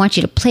 I want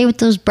you to play with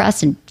those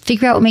breasts and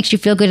figure out what makes you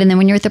feel good. And then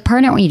when you're with a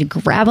partner, I want you to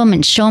grab them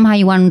and show them how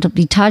you want them to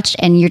be touched.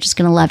 And you're just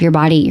going to love your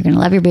body. You're going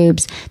to love your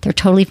boobs. They're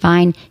totally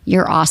fine.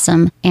 You're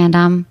awesome. And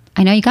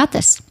I know you got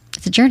this.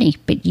 It's a journey,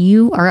 but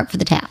you are up for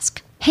the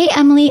task. Hey,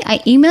 Emily, I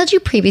emailed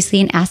you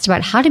previously and asked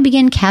about how to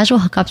begin casual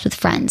hookups with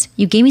friends.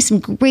 You gave me some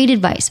great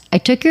advice. I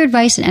took your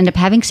advice and ended up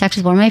having sex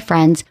with one of my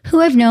friends who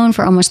I've known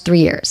for almost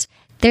 3 years.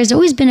 There's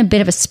always been a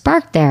bit of a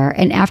spark there,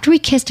 and after we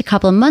kissed a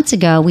couple of months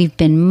ago, we've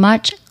been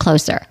much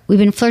closer. We've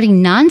been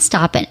flirting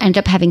nonstop and ended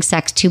up having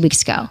sex 2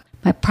 weeks ago.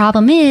 My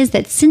problem is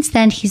that since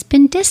then, he's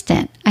been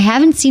distant. I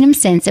haven't seen him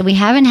since, and we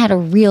haven't had a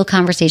real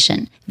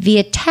conversation.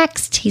 Via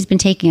text, he's been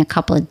taking a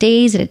couple of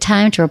days at a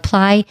time to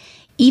reply.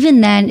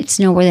 Even then, it's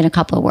no more than a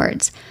couple of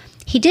words.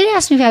 He did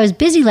ask me if I was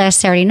busy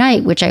last Saturday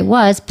night, which I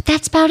was, but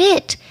that's about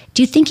it.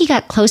 Do you think he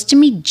got close to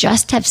me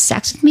just to have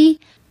sex with me?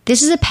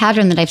 This is a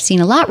pattern that I've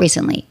seen a lot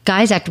recently.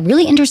 Guys act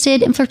really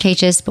interested and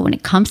flirtatious, but when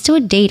it comes to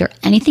a date or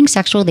anything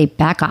sexual, they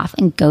back off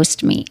and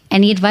ghost me.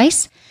 Any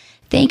advice?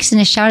 Thanks,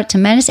 and a shout out to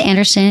Menace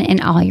Anderson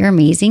and all your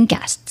amazing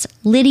guests.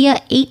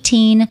 Lydia,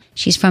 18.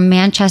 She's from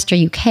Manchester,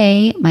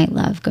 UK. My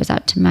heart goes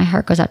out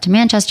to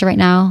Manchester right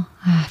now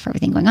for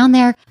everything going on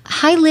there.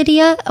 Hi,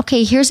 Lydia.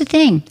 Okay, here's the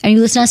thing. And you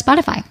listen on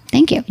Spotify.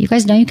 Thank you. You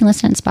guys know you can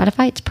listen on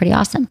Spotify. It's pretty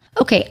awesome.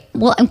 Okay,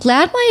 well, I'm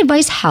glad my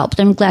advice helped.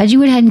 I'm glad you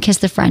went ahead and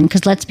kissed the friend,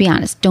 because let's be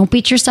honest, don't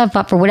beat yourself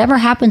up for whatever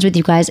happens with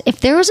you guys. If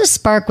there was a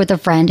spark with a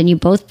friend and you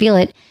both feel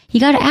it, you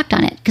got to act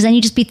on it, because then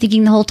you just be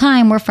thinking the whole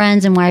time, we're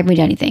friends and why haven't we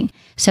done anything?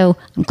 So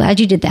I'm glad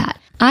you did that.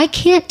 I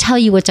can't tell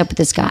you what's up with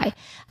this guy.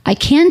 I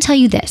can tell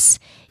you this.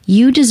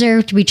 You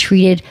deserve to be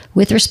treated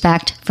with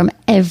respect from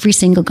every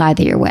single guy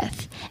that you're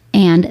with.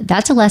 And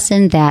that's a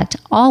lesson that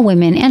all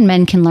women and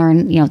men can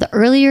learn. You know, the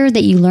earlier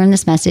that you learn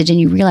this message and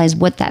you realize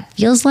what that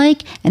feels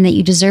like and that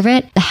you deserve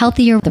it, the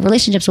healthier the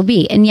relationships will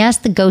be. And yes,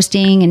 the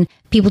ghosting and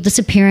people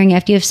disappearing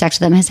after you have sex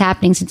with them is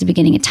happening since the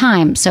beginning of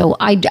time. So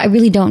I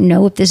really don't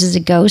know if this is a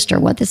ghost or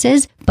what this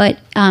is. But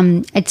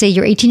I'd say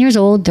you're 18 years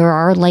old. There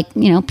are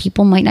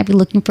people might not be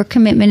looking for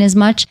commitment as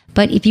much.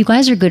 But if you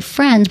guys are good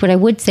friends, what I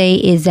would say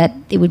is that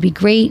it would be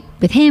great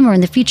with him or in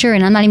the future,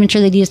 and I'm not even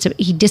sure that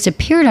he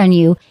disappeared on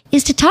you,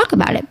 is to talk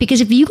about it. Because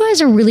if you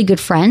guys are really good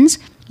friends,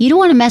 you don't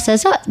want to mess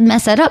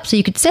that up. So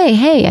you could say,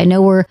 hey, I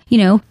know we're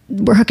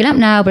hooking up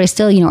now, but I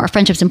still, our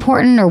friendship's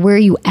important, or where are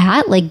you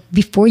at? Like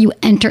before you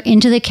enter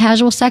into the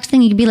casual sex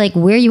thing, you could be like,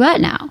 where are you at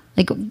now?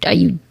 Like, are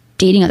you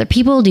dating other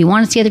people? Do you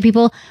want to see other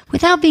people?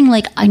 Without being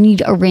like, I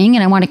need a ring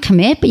and I want to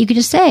commit. But you could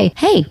just say,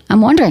 hey,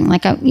 I'm wondering,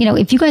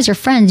 if you guys are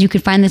friends, you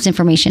could find this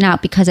information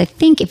out. Because I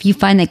think if you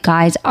find that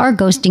guys are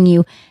ghosting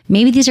you,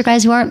 maybe these are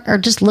guys who are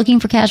just looking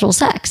for casual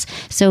sex.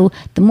 So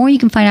the more you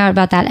can find out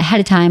about that ahead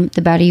of time,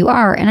 the better you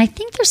are. And I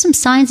think there's some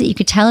signs that you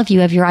could tell if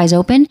you have your eyes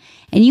open.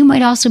 And you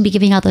might also be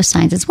giving out those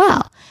signs as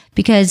well.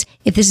 Because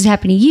if this is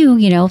happening to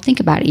you, think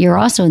about it. You're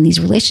also in these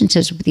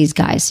relationships with these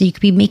guys. So you could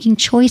be making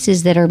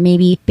choices that are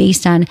maybe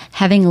based on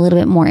having a little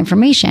bit more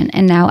information.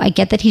 And now I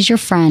get that he's your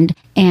friend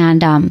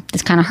and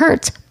this kind of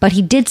hurts, but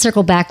he did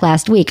circle back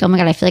last week. Oh my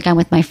God, I feel like I'm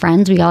with my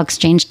friends. We all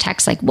exchanged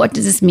texts like, what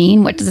does this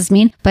mean? What does this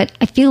mean? But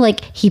I feel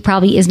like he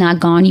probably is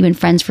not gone. You've been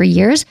friends for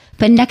years.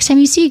 But next time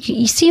you see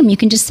him, you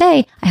can just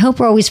say, I hope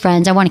we're always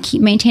friends. I want to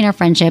maintain our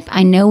friendship.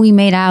 I know we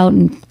made out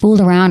and fooled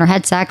around or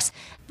had sex.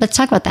 Let's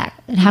talk about that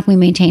and how can we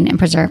maintain and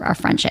preserve our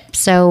friendship.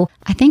 So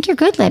I think you're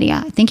good,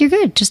 Lydia. I think you're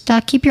good. Just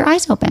keep your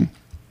eyes open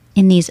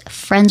in these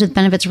friends with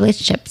benefits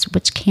relationships,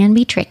 which can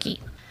be tricky.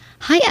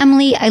 Hi,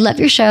 Emily. I love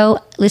your show.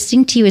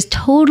 Listening to you has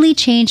totally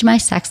changed my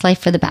sex life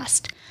for the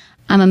best.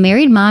 I'm a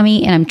married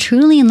mommy and I'm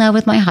truly in love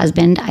with my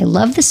husband. I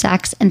love the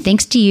sex, and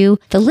thanks to you,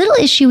 the little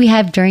issue we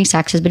have during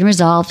sex has been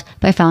resolved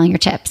by following your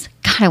tips.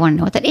 God, I want to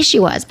know what that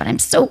issue was, but I'm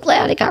so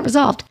glad it got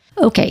resolved.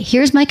 Okay,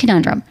 here's my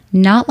conundrum.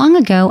 Not long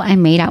ago, I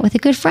made out with a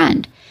good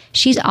friend.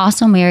 She's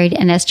also married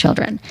and has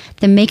children.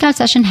 The makeout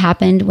session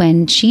happened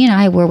when she and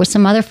I were with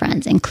some other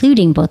friends,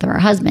 including both of our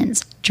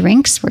husbands.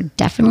 Drinks were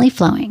definitely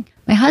flowing.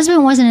 My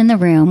husband wasn't in the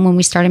room when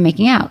we started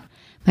making out.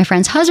 My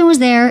friend's husband was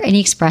there and he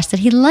expressed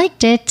that he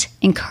liked it,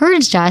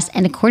 encouraged us,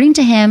 and according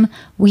to him,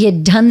 we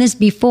had done this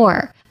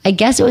before. I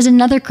guess it was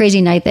another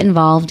crazy night that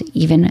involved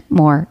even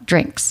more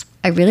drinks.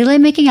 I really like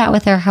making out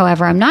with her.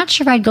 However, I'm not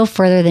sure if I'd go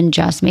further than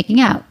just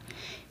making out.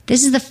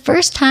 This is the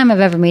first time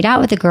I've ever made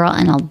out with a girl,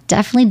 and I'll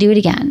definitely do it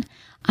again.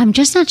 I'm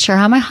just not sure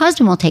how my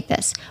husband will take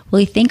this. Will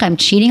he think I'm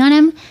cheating on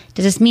him?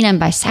 Does this mean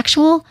I'm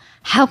bisexual?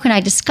 How can I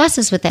discuss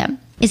this with him?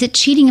 Is it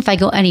cheating if I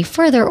go any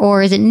further,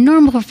 or is it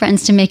normal for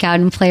friends to make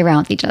out and play around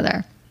with each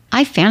other?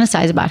 I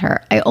fantasize about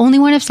her. I only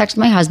want to have sex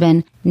with my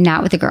husband,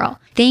 not with a girl.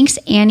 Thanks,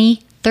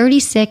 Annie,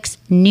 36,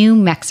 New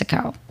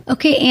Mexico.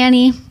 Okay,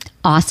 Annie,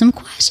 awesome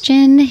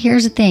question.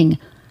 Here's the thing.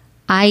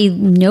 I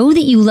know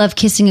that you love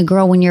kissing a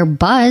girl when you're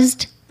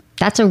buzzed.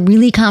 That's a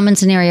really common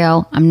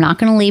scenario. I'm not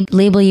going to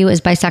label you as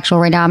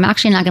bisexual right now. I'm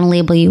actually not going to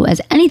label you as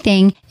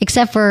anything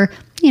except for,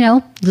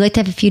 you like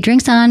to have a few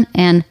drinks on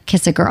and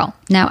kiss a girl.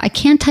 Now, I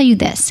can tell you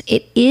this.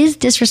 It is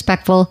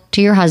disrespectful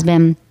to your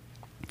husband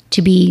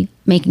to be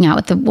making out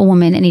with a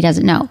woman and he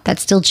doesn't know.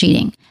 That's still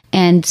cheating.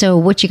 And so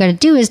what you got to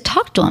do is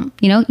talk to him.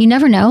 You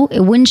never know.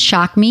 It wouldn't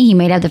shock me. He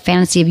might have the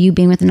fantasy of you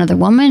being with another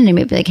woman, and he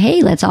might be like,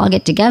 hey, let's all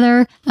get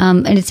together.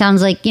 And it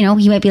sounds like,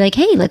 he might be like,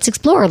 hey, let's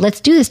explore. Let's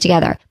do this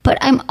together. But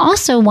I'm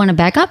also want to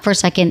back up for a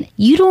second.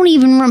 You don't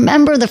even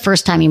remember the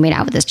first time you made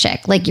out with this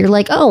chick. Like, you're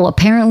like, oh,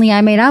 apparently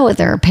I made out with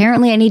her.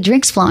 Apparently I need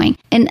drinks flowing.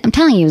 And I'm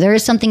telling you, there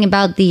is something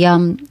about the,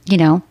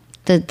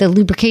 the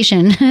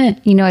lubrication,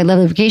 I love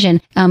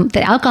lubrication,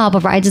 that alcohol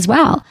provides as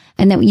well.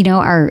 And that,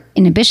 our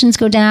inhibitions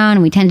go down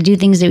and we tend to do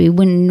things that we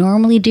wouldn't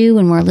normally do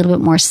when we're a little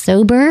bit more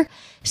sober.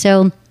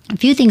 So a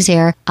few things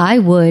here. I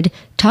would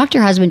talk to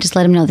your husband, just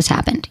let him know this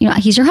happened.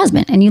 He's your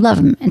husband and you love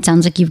him. It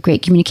sounds like you have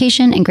great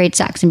communication and great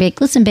sex. And be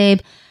like, listen, babe,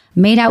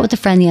 made out with a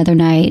friend the other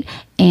night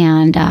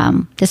and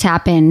this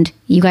happened.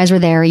 You guys were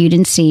there. You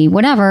didn't see,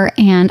 whatever.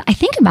 And I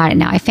think about it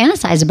now. I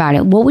fantasize about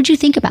it. What would you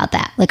think about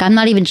that? Like, I'm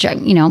not even sure,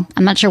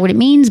 I'm not sure what it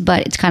means,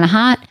 but it's kind of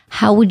hot.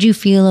 How would you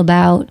feel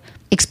about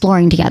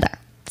exploring together?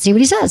 See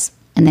what he says.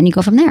 And then you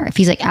go from there. If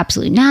he's like,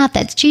 absolutely not,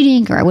 that's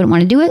cheating, or I wouldn't want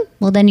to do it,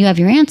 well, then you have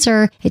your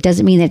answer. It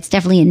doesn't mean that it's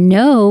definitely a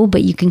no,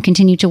 but you can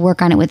continue to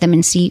work on it with him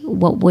and see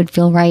what would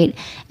feel right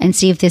and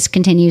see if this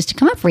continues to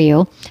come up for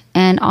you.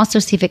 And also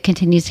see if it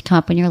continues to come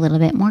up when you're a little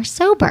bit more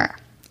sober.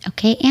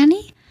 Okay,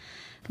 Annie?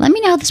 Let me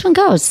know how this one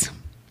goes.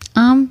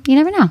 You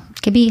never know.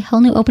 It could be a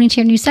whole new opening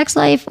to your new sex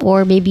life,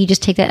 or maybe you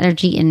just take that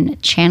energy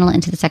and channel it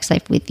into the sex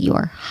life with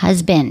your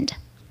husband.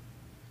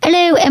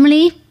 Hello,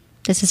 Emily.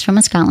 This is from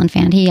a Scotland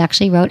fan. He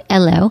actually wrote,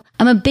 hello.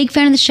 I'm a big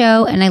fan of the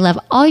show and I love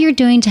all you're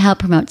doing to help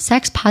promote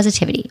sex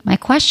positivity. My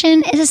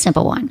question is a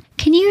simple one.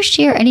 Can you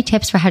share any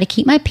tips for how to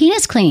keep my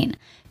penis clean?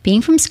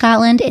 Being from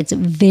Scotland, it's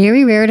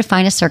very rare to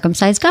find a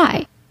circumcised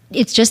guy.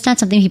 It's just not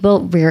something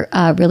people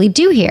really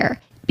do here.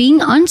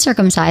 Being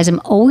uncircumcised, I'm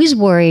always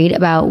worried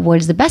about what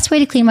is the best way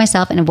to clean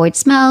myself and avoid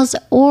smells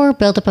or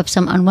buildup of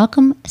some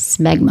unwelcome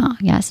smegma.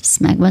 Yes,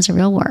 smegma is a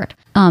real word.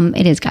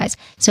 It is, guys.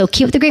 So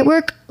keep up the great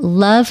work.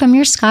 Love from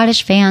your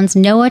Scottish fans,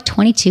 Noah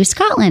 22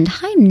 Scotland.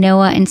 Hi,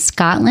 Noah in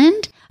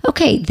Scotland.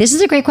 Okay, this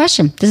is a great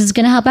question. This is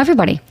going to help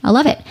everybody. I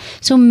love it.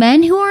 So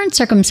men who are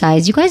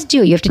uncircumcised, you guys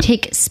do. You have to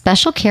take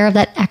special care of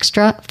that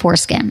extra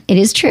foreskin. It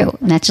is true.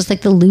 And that's just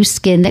like the loose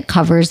skin that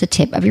covers the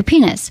tip of your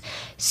penis.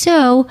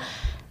 So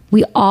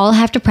we all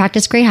have to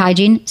practice great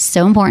hygiene.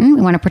 So important.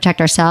 We want to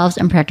protect ourselves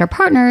and protect our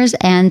partners.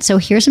 And so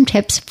here's some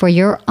tips for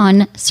your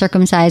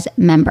uncircumcised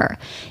member.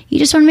 You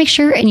just want to make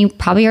sure, and you're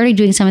probably already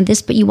doing some of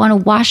this, but you want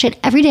to wash it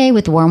every day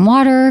with warm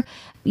water.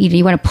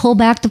 You want to pull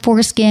back the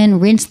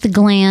foreskin, rinse the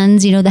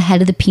glands, the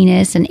head of the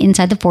penis and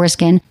inside the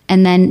foreskin.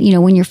 And then,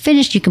 when you're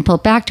finished, you can pull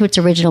it back to its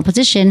original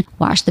position,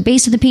 wash the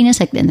base of the penis,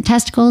 like in the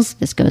testicles.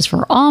 This goes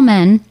for all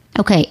men.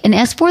 Okay, and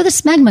as for the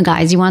smegma,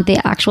 guys, you want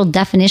the actual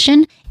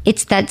definition.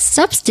 It's that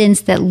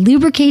substance that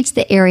lubricates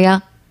the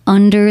area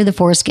under the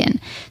foreskin.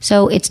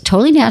 So it's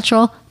totally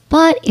natural,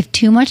 but if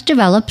too much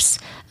develops,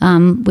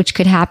 which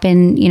could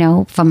happen,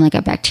 from like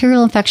a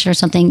bacterial infection or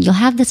something, you'll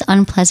have this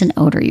unpleasant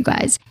odor, you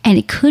guys. And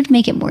it could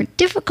make it more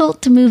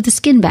difficult to move the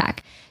skin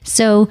back.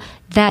 So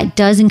that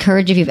does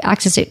encourage, if you have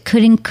access, it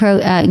could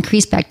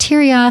increase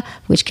bacteria,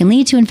 which can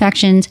lead to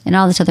infections and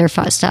all this other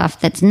stuff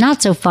that's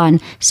not so fun.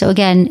 So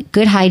again,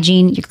 good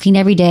hygiene, you're clean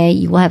every day,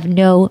 you will have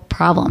no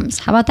problems.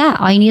 How about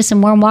that? All you need is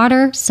some warm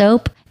water,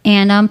 soap,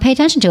 and pay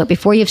attention to it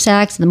before you have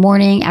sex, in the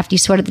morning, after you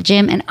sweat at the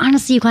gym. And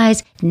honestly, you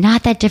guys,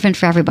 not that different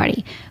for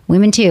everybody.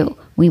 Women too.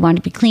 We want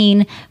to be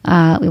clean.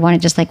 We want to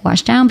just like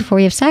wash down before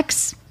we have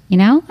sex.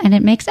 And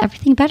it makes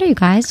everything better, you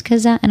guys,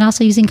 because, and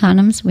also using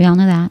condoms. We all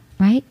know that,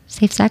 right?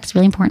 Safe sex,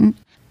 really important.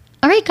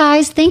 All right,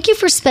 guys, thank you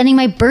for spending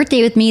my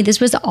birthday with me. This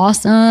was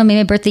awesome. Made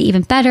my birthday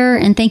even better.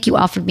 And thank you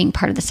all for being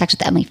part of the Sex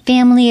with Emily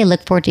family. I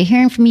look forward to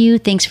hearing from you.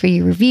 Thanks for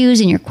your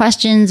reviews and your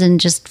questions and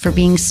just for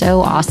being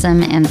so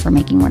awesome and for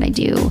making what I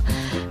do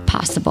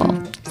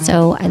possible.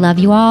 So I love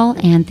you all.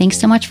 And thanks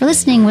so much for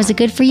listening. Was it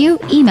good for you?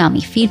 Email me,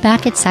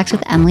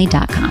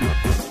 feedback@sexwithemily.com.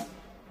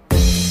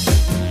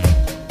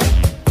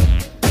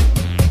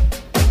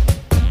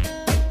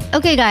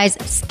 Okay, guys,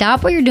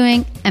 stop what you're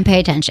doing and pay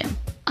attention.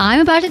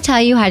 I'm about to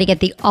tell you how to get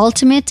the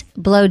ultimate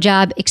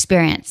blowjob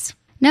experience.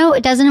 No,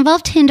 it doesn't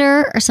involve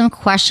Tinder or some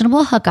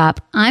questionable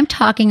hookup. I'm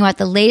talking about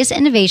the latest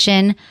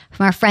innovation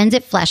from our friends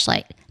at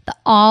Fleshlight, the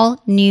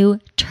all-new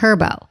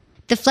Turbo.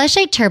 The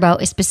Fleshlight Turbo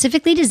is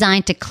specifically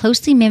designed to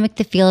closely mimic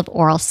the feel of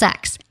oral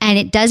sex, and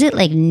it does it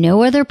like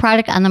no other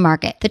product on the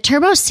market. The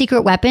Turbo's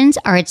secret weapons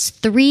are its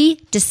 3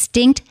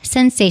 distinct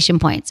sensation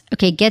points.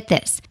 Okay, get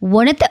this.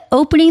 One at the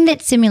opening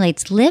that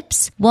simulates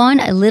lips, one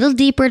a little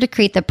deeper to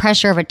create the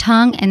pressure of a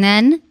tongue, and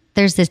then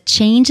there's this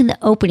change in the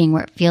opening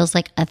where it feels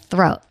like a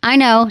throat. I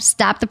know,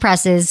 stop the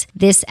presses.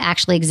 This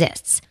actually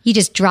exists. You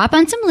just drop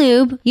on some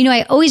lube.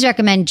 I always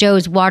recommend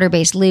Joe's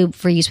water-based lube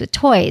for use with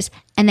toys.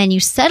 And then you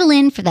settle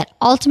in for that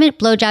ultimate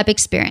blowjob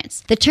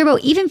experience. The Turbo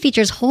even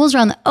features holes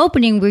around the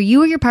opening where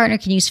you or your partner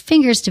can use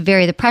fingers to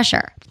vary the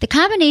pressure. The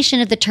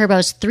combination of the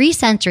Turbo's 3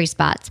 sensory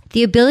spots,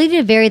 the ability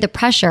to vary the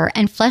pressure,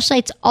 and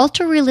Fleshlight's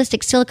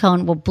ultra-realistic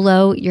silicone will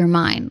blow your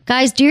mind.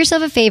 Guys, do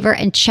yourself a favor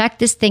and check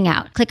this thing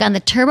out. Click on the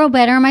Turbo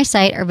banner on my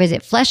site or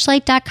visit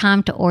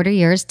fleshlight.com to order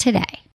yours today.